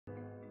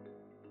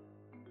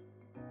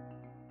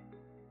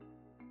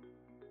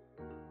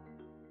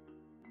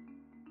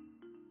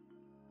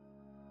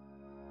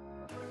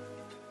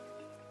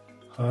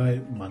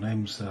Hi, my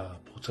name's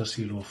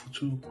Poutasi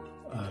Luafutu.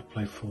 I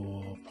play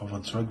for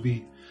Provence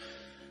Rugby,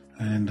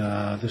 and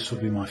this will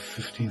be my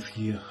 15th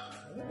year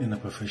in a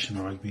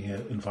professional rugby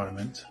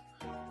environment.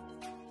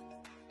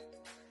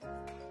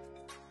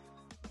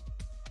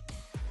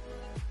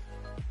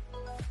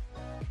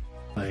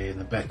 Play in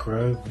the back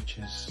row, which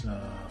is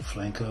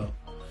flanker,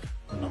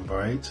 the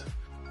number 8.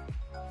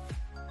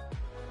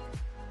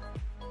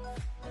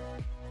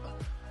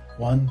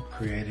 One,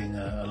 creating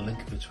a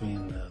link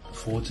between the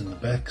forwards and the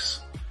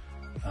backs,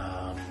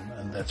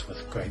 and that's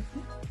with great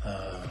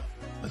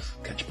with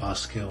catch pass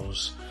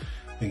skills,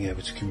 being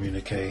able to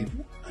communicate,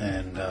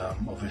 and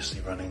obviously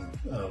running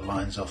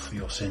lines off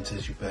your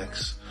centres, your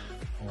backs,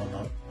 or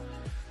whatnot.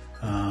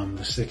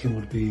 The second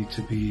would be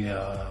to be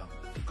a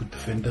good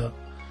defender,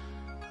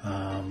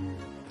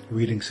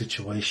 reading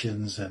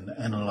situations and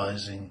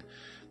analysing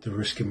the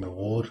risk and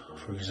reward.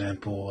 For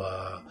example,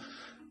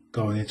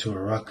 going into a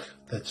ruck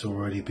that's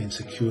already been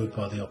secured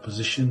by the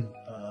opposition,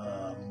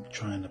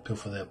 trying to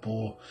pilfer their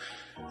ball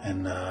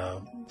and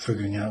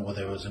figuring out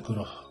whether it was a good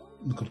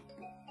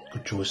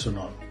choice or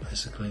not,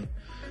 basically.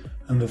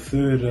 And the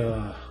third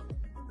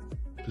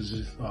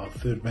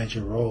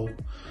major role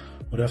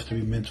would have to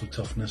be mental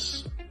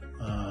toughness.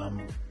 I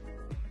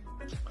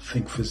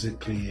think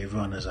physically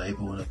everyone is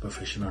able in a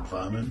professional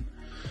environment,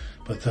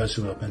 but those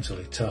who are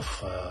mentally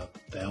tough,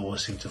 they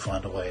always seem to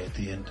find a way at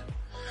the end.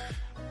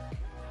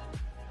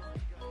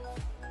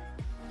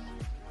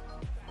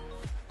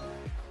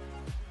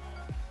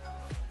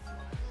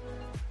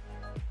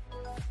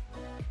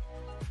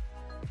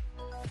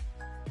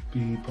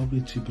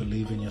 Probably to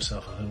believe in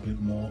yourself a little bit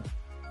more,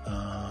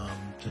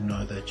 to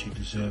know that you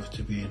deserve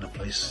to be in that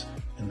place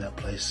at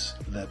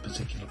that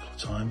particular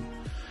time.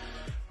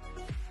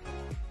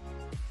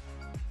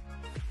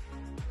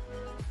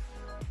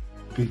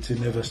 Be to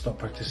never stop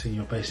practicing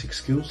your basic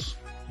skills.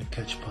 Your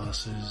catch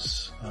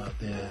passes,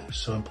 they're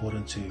so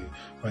important to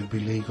rugby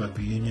league,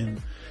 rugby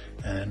union,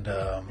 and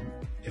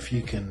if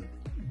you can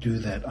do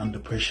that under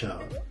pressure,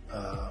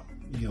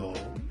 your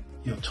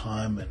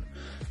time and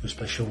your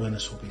spatial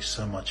awareness will be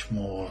so much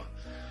more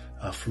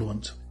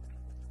fluent.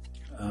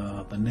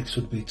 The next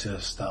would be to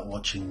start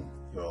watching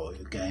your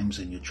games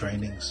and your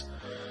trainings.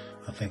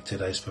 I think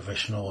today's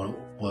professional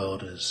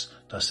world is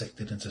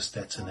dissected into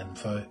stats and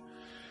info,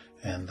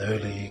 and the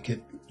earlier you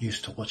get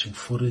used to watching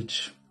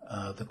footage,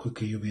 the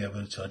quicker you'll be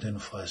able to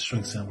identify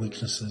strengths and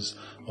weaknesses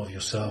of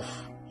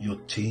yourself, your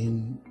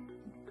team,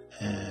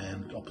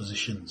 and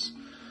oppositions.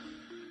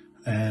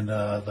 And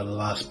the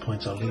last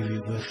point I'll leave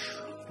you with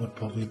would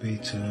probably be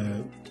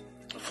to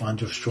find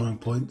your strong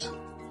point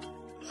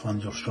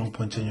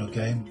in your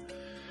game,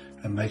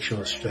 and make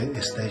sure it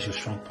stays your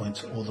strong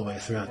point all the way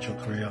throughout your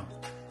career.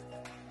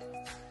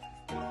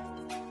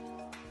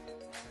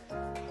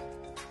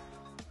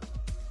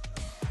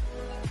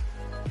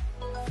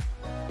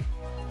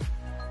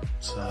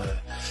 So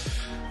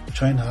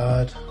train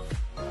hard,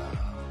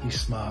 be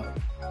smart,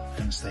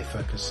 and stay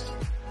focused.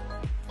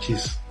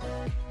 Cheers.